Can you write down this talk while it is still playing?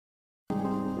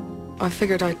I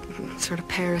figured I'd sort of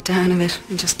pare it down a bit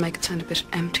and just make it sound a bit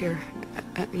emptier,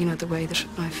 you know, the way that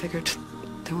I figured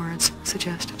the words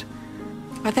suggested.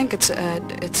 I think it's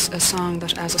a song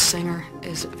that as a singer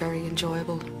is very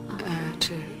enjoyable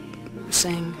to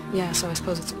sing. Yeah, so I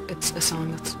suppose it's a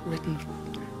song that's written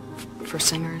for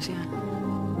singers, yeah.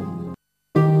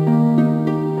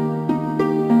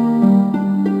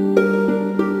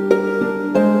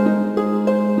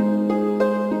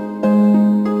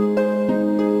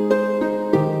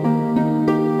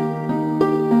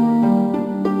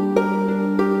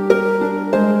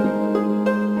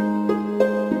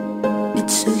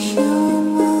 It's a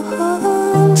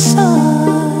human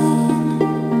sign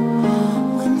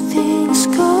when things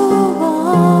go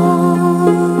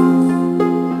wrong,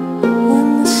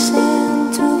 when the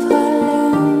scent of her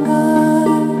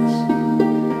lingers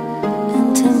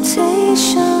and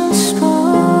temptation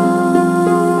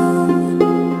strong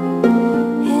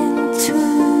into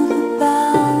the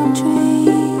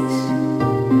boundaries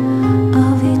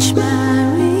of each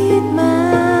married man.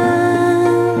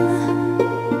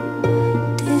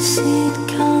 Deceit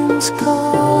comes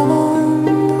calling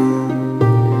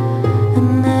and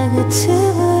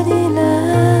negativity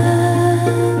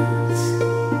lands.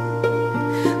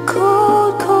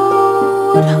 Cold,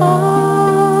 cold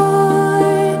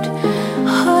heart,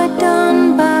 heart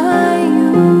done by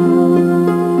you.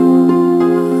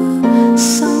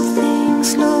 Some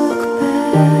things look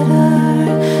better,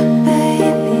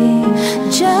 baby,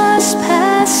 just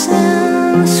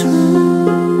passing through.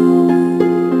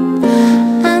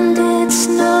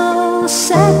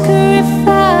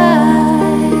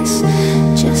 Sacrifice,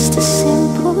 just a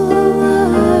simple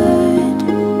word.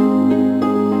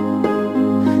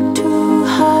 Two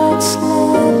hearts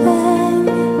living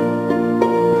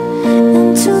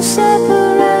in two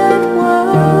separate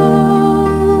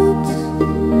worlds,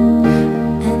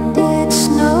 and it's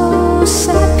no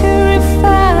sacrifice,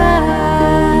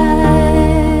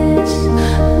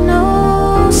 no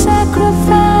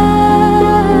sacrifice.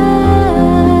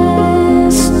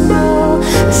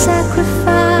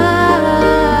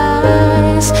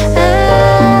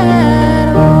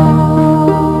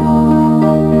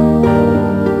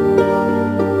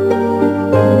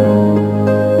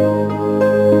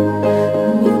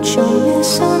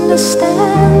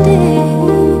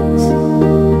 Misunderstandings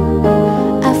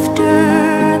after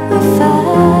the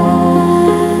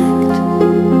fact.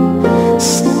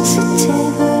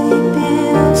 Sensitivity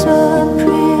builds a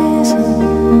prison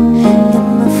in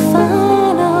the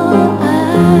final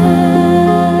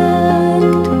act.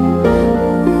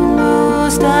 We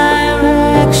lose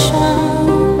direction,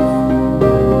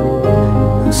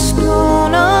 a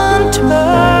stone unturned.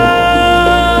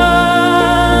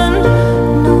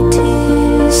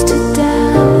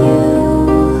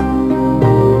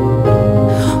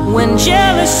 When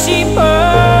jealousy burns,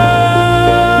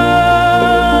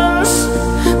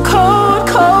 cold,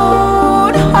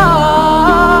 cold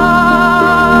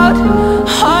heart,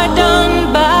 heart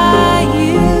done by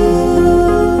you.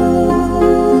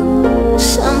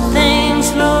 Some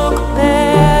things look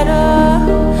better,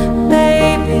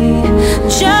 baby,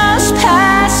 just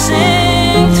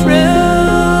passing through.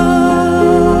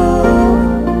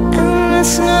 And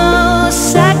it's no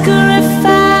sacrifice,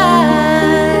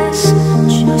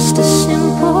 just a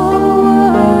simple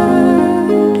word.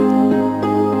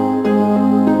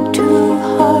 Two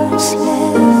hearts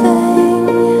living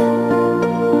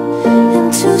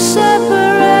in two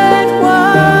separate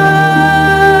worlds,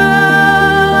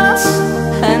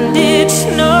 and it's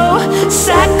no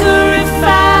sacrifice,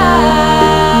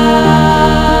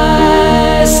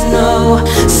 no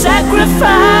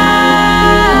sacrifice.